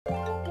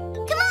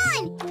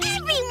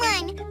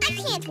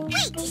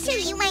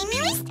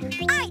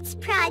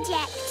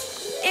project?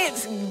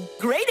 It's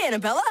great,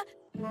 Annabella.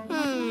 That's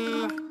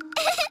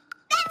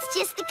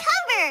just the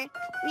cover.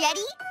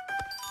 Ready?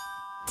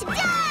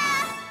 Ta-da!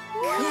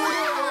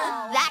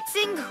 Wow! That's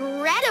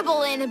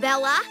incredible,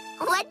 Annabella.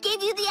 What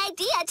gave you the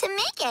idea to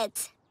make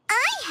it?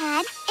 I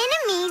had an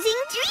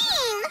amazing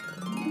dream.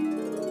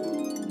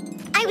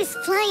 I was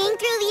flying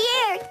through the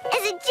air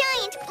as a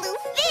giant blue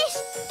fish.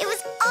 It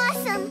was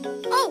awesome.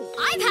 Oh,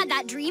 I've had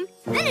that dream.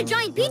 Then a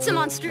giant pizza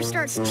monster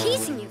starts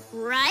chasing you,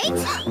 right?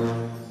 Ah!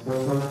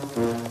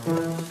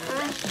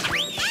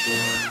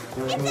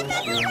 It's a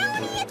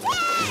macaroni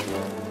attack!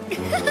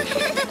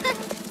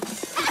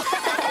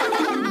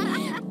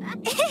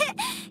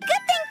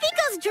 Good thing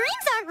Pico's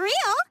dreams aren't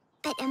real.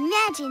 But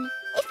imagine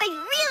if I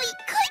really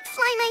could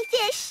fly my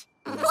fish.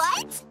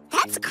 What?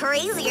 That's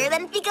crazier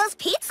than Pico's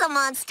pizza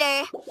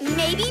monster.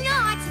 Maybe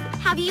not.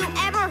 Have you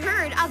ever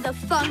heard of the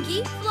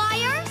Funky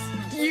Flyers?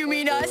 You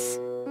mean us?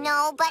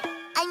 No, but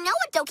I know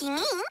what Doki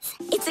means.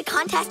 It's a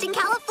contest in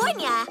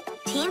California.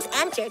 Teams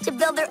enter to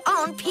build their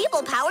own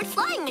people-powered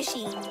flying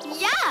machine.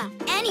 Yeah,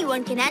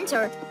 anyone can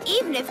enter,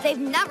 even if they've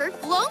never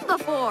flown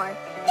before.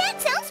 That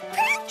sounds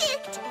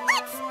perfect.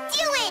 Let's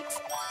do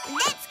it.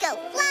 Let's go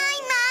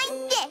fly my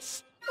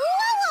fish.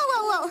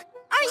 Whoa.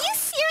 Are you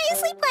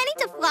seriously planning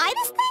to fly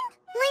this thing?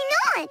 Why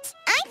not?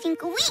 I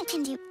think we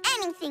can do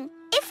anything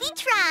if we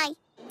try.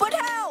 But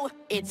how?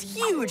 It's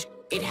huge.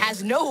 It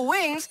has no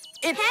wings.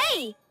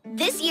 Hey,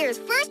 this year's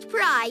first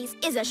prize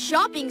is a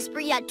shopping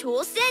spree at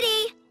Tool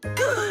City.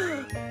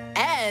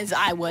 As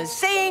I was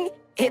saying,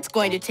 it's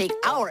going to take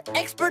our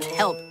expert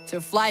help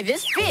to fly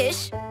this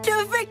fish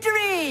to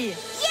victory. Yay!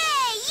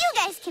 You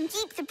guys can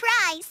keep the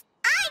prize.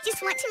 I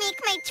just want to make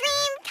my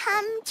dream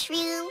come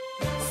true.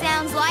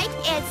 Sounds like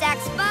it's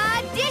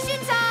expedition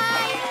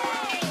time!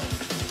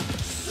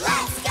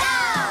 Let's go!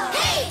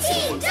 Hey,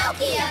 Team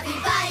Doki,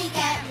 everybody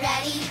get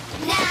ready.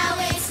 Now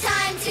it's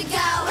time to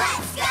go.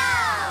 Let's go!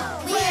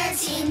 We're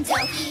Team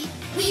Doki.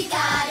 We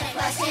got a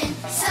question,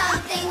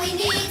 something we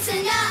need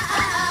to know.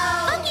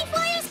 Funky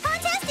Flyers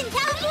contest in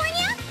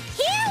California?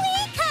 Here we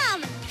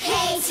come!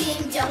 Hey,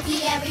 Team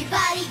Doki,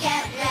 everybody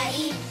get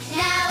ready.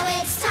 Now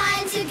it's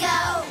time to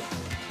go.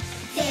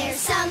 There's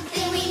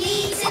something we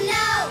need to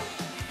know.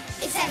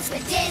 It's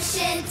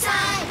expedition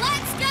time.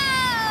 Let's go!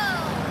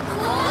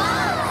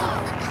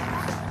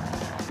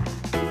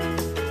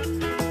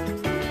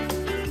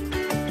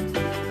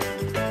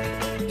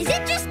 Is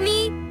it just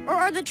me, or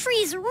are the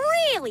trees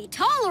really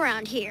tall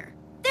around here?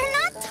 They're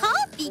not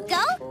tall,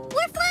 Pico.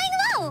 We're flying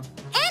low.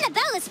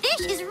 Annabella's fish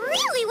is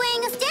really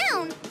weighing us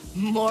down.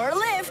 More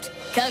lift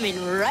coming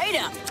right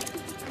up.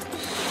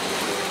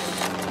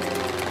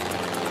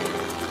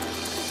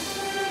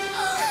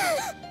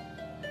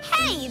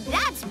 Hey,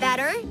 that's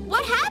better.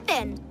 What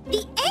happened?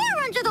 The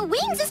air under the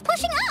wings is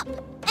pushing up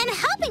and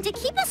helping to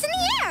keep us in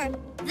the air.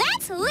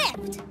 That's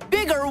lift.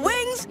 Bigger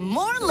wings,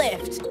 more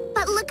lift.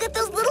 But look at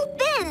those little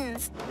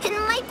fins. It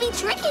might be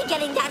tricky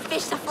getting that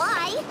fish to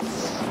fly.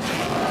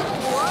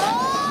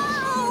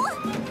 Whoa!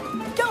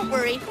 Don't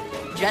worry,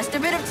 just a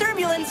bit of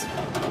turbulence.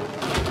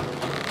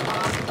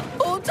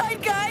 Hold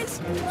tight, guys.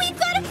 We've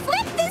got to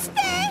flip this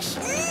fish.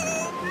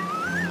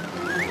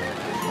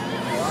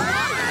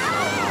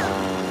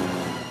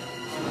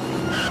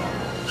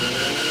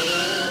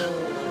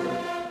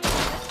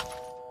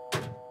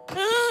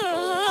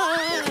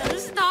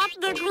 Stop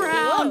the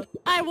ground.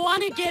 I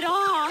want to get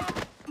off.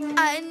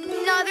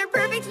 Another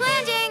perfect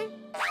landing.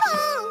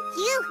 Oh,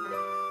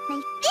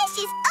 my fish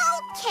is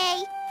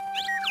okay.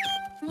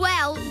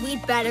 Well,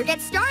 we'd better get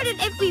started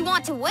if we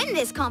want to win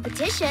this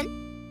competition.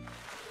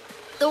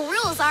 The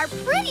rules are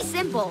pretty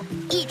simple.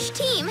 Each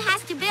team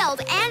has to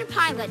build and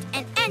pilot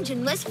an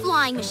engineless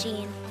flying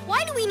machine.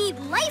 Why do we need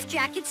life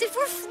jackets if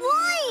we're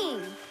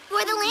flying?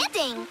 For the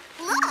landing.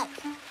 Look.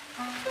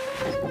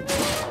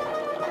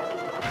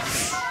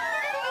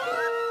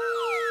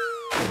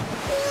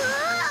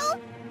 Whoa!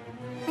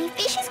 My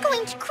fish is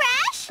going to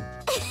crash?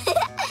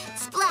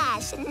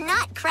 Splash,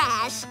 not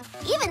crash.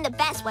 Even the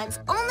best ones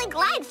only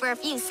glide for a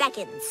few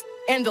seconds.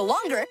 And the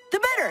longer, the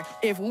better,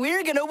 if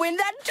we're gonna win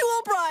that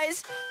Tool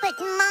prize. But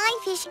my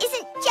fish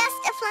isn't just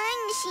a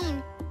flying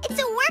machine. It's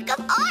a work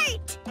of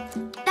art.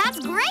 That's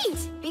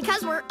great,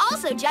 because we're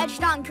also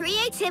judged on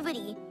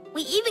creativity.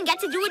 We even get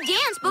to do a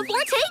dance before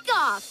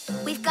takeoff.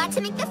 We've got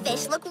to make the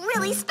fish look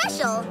really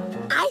special.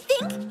 I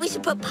think we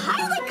should put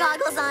pilot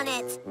goggles on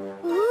it.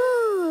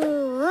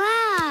 Ooh,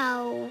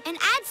 wow. And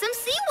add some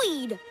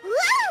seaweed.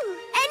 Woo!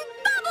 And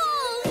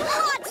bubbles!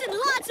 Lots and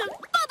lots of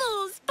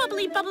bubbles!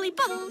 Bubbly, bubbly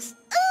bubbles.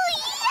 Ooh,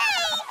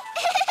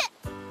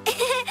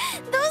 yay!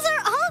 Those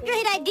are all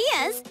great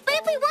ideas. But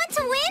if we want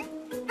to win,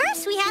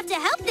 first we have to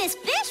help this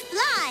fish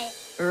fly.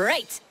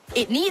 Right.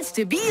 It needs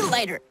to be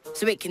lighter,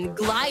 so it can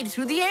glide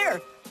through the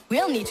air.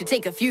 We'll need to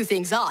take a few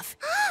things off.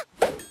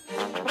 But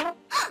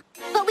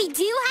we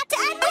do have to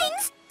add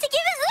wings to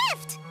give it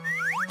lift.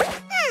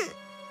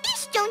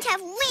 Fish don't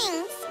have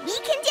wings. We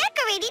can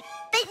decorate it,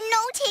 but no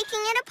taking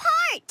it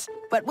apart.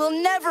 But we'll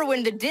never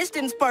win the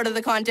distance part of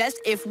the contest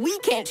if we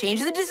can't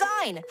change the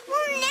design.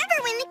 We'll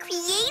never win the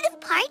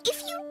creative part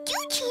if you do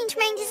change change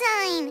my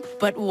design.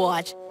 But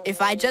watch,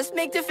 if I just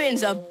make the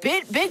fins a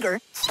bit bigger,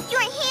 Keep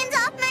your hands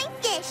off my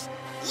fish.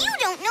 You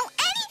don't know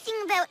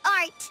anything about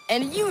art.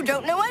 and you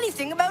don't know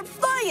anything about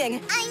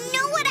flying. I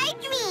know what I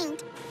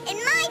dreamed. And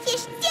my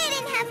fish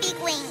didn't have big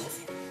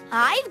wings.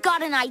 I've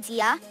got an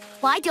idea.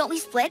 Why don't we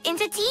split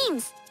into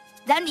teams?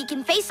 Then we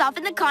can face off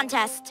in the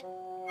contest.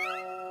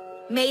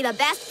 May the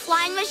best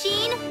flying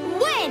machine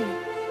win!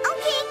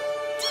 Okay,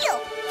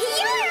 deal.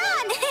 You're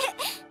on.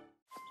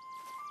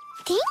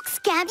 Thanks,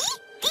 Gabby.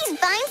 These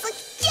vines look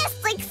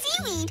just like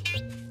seaweed.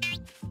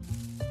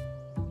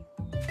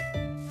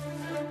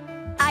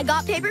 I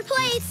got paper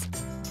plates.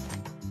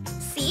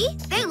 See?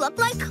 They look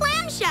like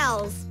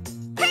clamshells.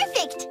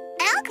 Perfect.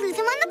 I'll glue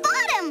them on the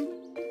bottom.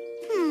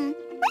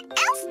 What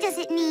else does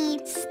it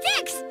need?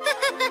 Sticks!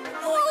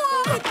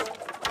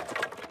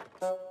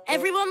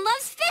 Everyone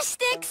loves fish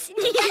sticks.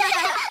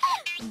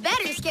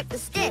 Better skip the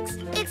sticks.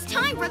 It's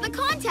time for the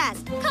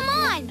contest. Come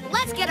on,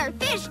 let's get our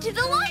fish to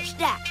the launch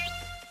deck.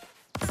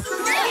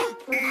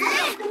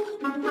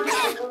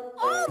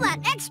 All that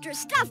extra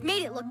stuff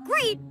made it look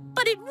great,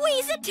 but it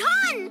weighs a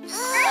ton.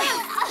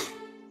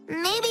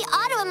 Maybe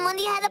Otto and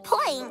Wendy had a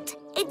point.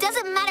 It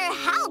doesn't matter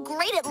how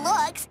great it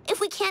looks if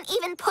we can't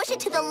even push it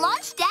to the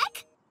launch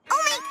deck. Oh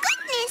my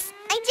goodness!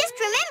 I just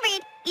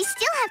remembered. We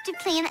still have to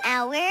plan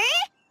our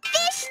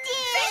fish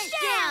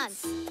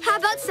dance. How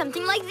about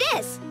something like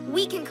this?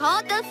 We can call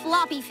it the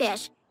floppy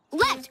fish.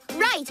 Left,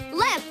 right,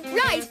 left,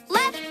 right,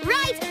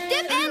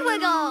 dip and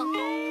wiggle.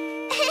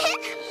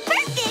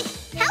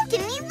 Perfect! How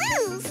can we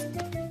lose?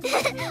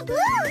 Woo!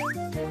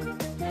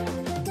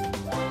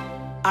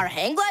 Our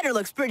hang glider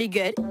looks pretty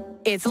good.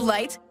 It's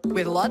light,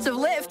 with lots of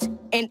lift,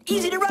 and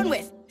easy to run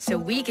with, so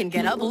we can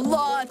get up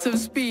lots of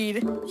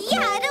speed.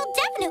 Yeah, it'll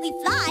definitely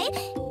fly.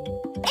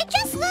 It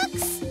just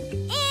looks...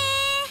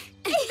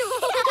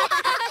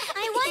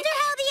 I wonder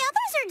how the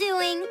others are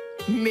doing.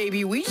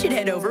 Maybe we should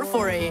head over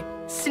for a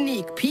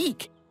sneak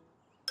peek.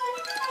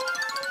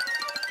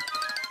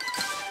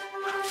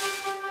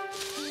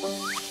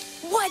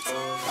 What?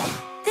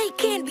 They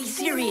can't be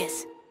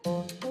serious.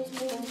 Otto!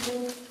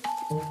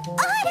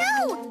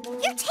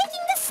 You're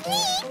taking the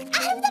sneak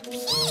out of the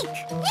peak!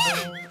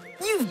 Yeah!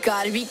 You've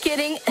got to be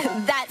kidding.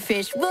 That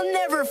fish will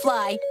never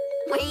fly.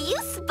 Were you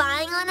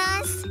spying on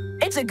us?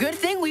 It's a good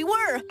thing we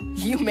were.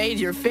 You made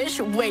your fish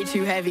way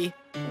too heavy.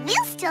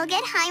 We'll still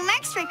get high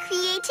marks for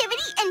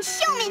creativity and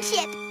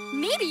showmanship.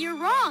 Maybe you're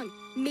wrong.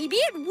 Maybe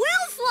it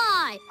will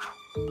fly.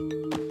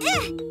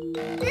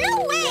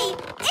 No way!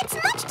 It's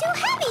much too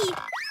heavy!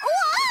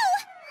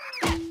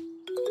 Whoa!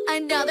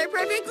 Another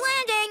perfect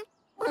landing.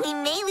 We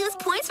may lose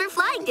points for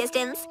flying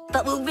distance,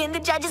 but we'll win the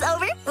judges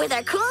over with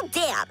our cool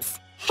dance.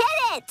 Hit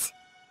it!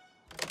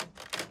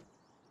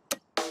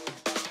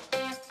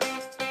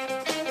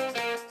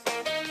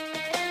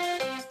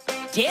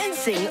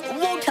 Dancing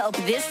won't help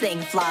this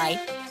thing fly.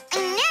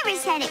 I never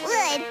said it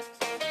would.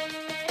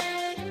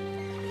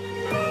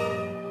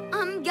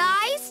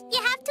 Guys?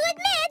 You have to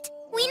admit,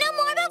 we know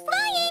more about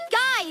flying.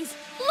 Guys,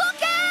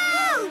 look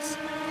out!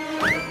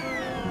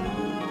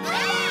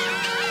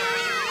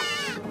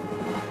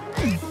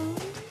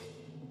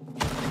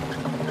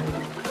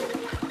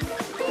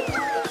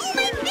 Oh,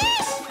 my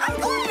fish! I'm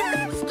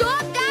going!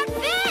 Stop that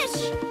fish!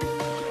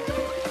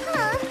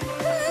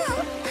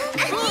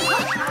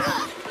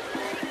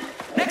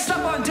 Next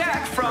up on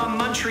deck from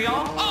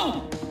Montreal.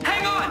 Oh,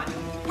 hang on!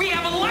 We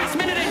have a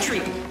last-minute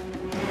entry.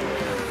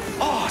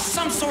 Oh,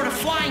 some sort of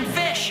flying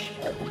fish.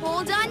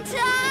 Hold on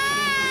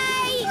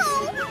tight!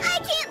 Oh, I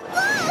can't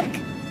look!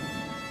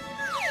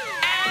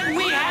 And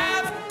we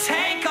have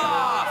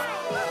takeoff.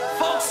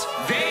 Folks,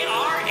 they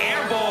are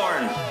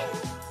airborne.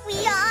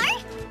 We are?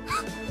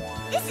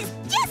 This is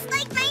just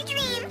like my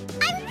dream!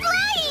 I'm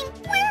flying!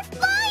 We're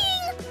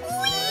flying!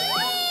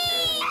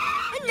 Whee!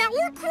 And now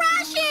we're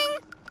crashing!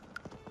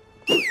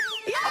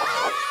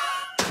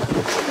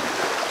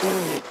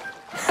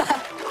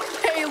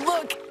 Hey,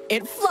 look!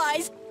 It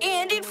flies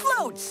and it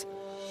floats.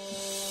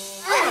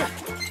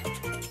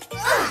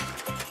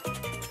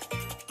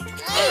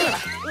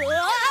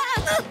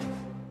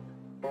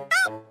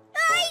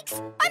 Yikes!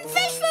 I'm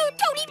fish food!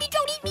 Don't eat me!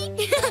 Don't eat me!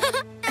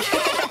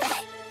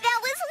 That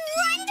was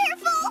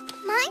wonderful!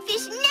 My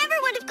fish never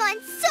would have gone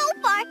so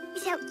far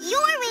without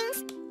your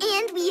wings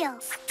and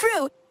wheels.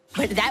 True,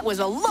 but that was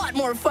a lot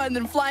more fun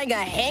than flying a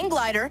hang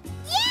glider.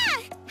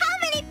 Yeah! How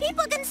many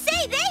people can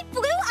say they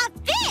flew a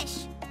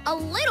fish? A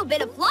little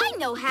bit of flying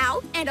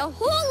know-how and a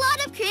whole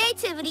lot of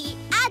creativity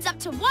adds up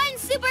to one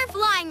super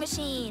flying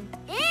machine.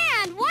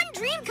 And one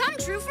dream come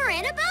true for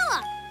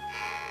Annabella.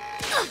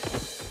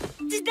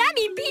 Does that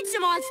mean pizza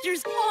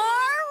monsters are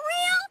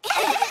real?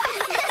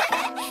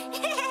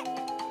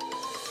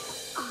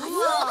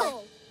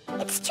 Whoa!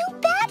 It's too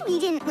bad we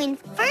didn't win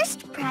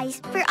first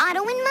prize for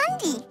Otto and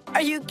Mundy.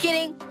 Are you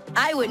kidding?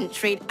 I wouldn't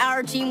trade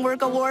our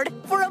teamwork award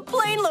for a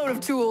plane load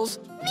of tools.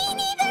 Me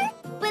neither.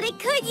 But it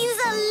could use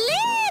a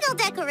little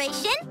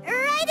decoration.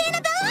 Right,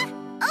 Annabella?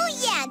 Oh,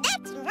 yeah,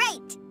 that's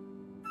right.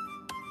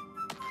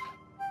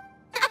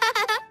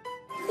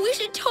 We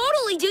should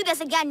totally probably do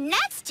this again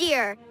next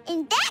year.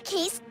 In that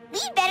case, we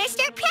better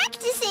start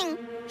practicing.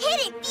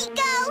 Hit it,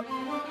 Pico!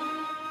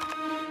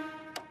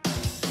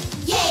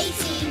 Yay,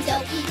 Team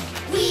Doki,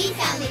 we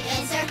found the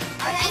answer.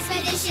 Our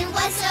expedition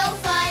was so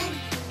fun.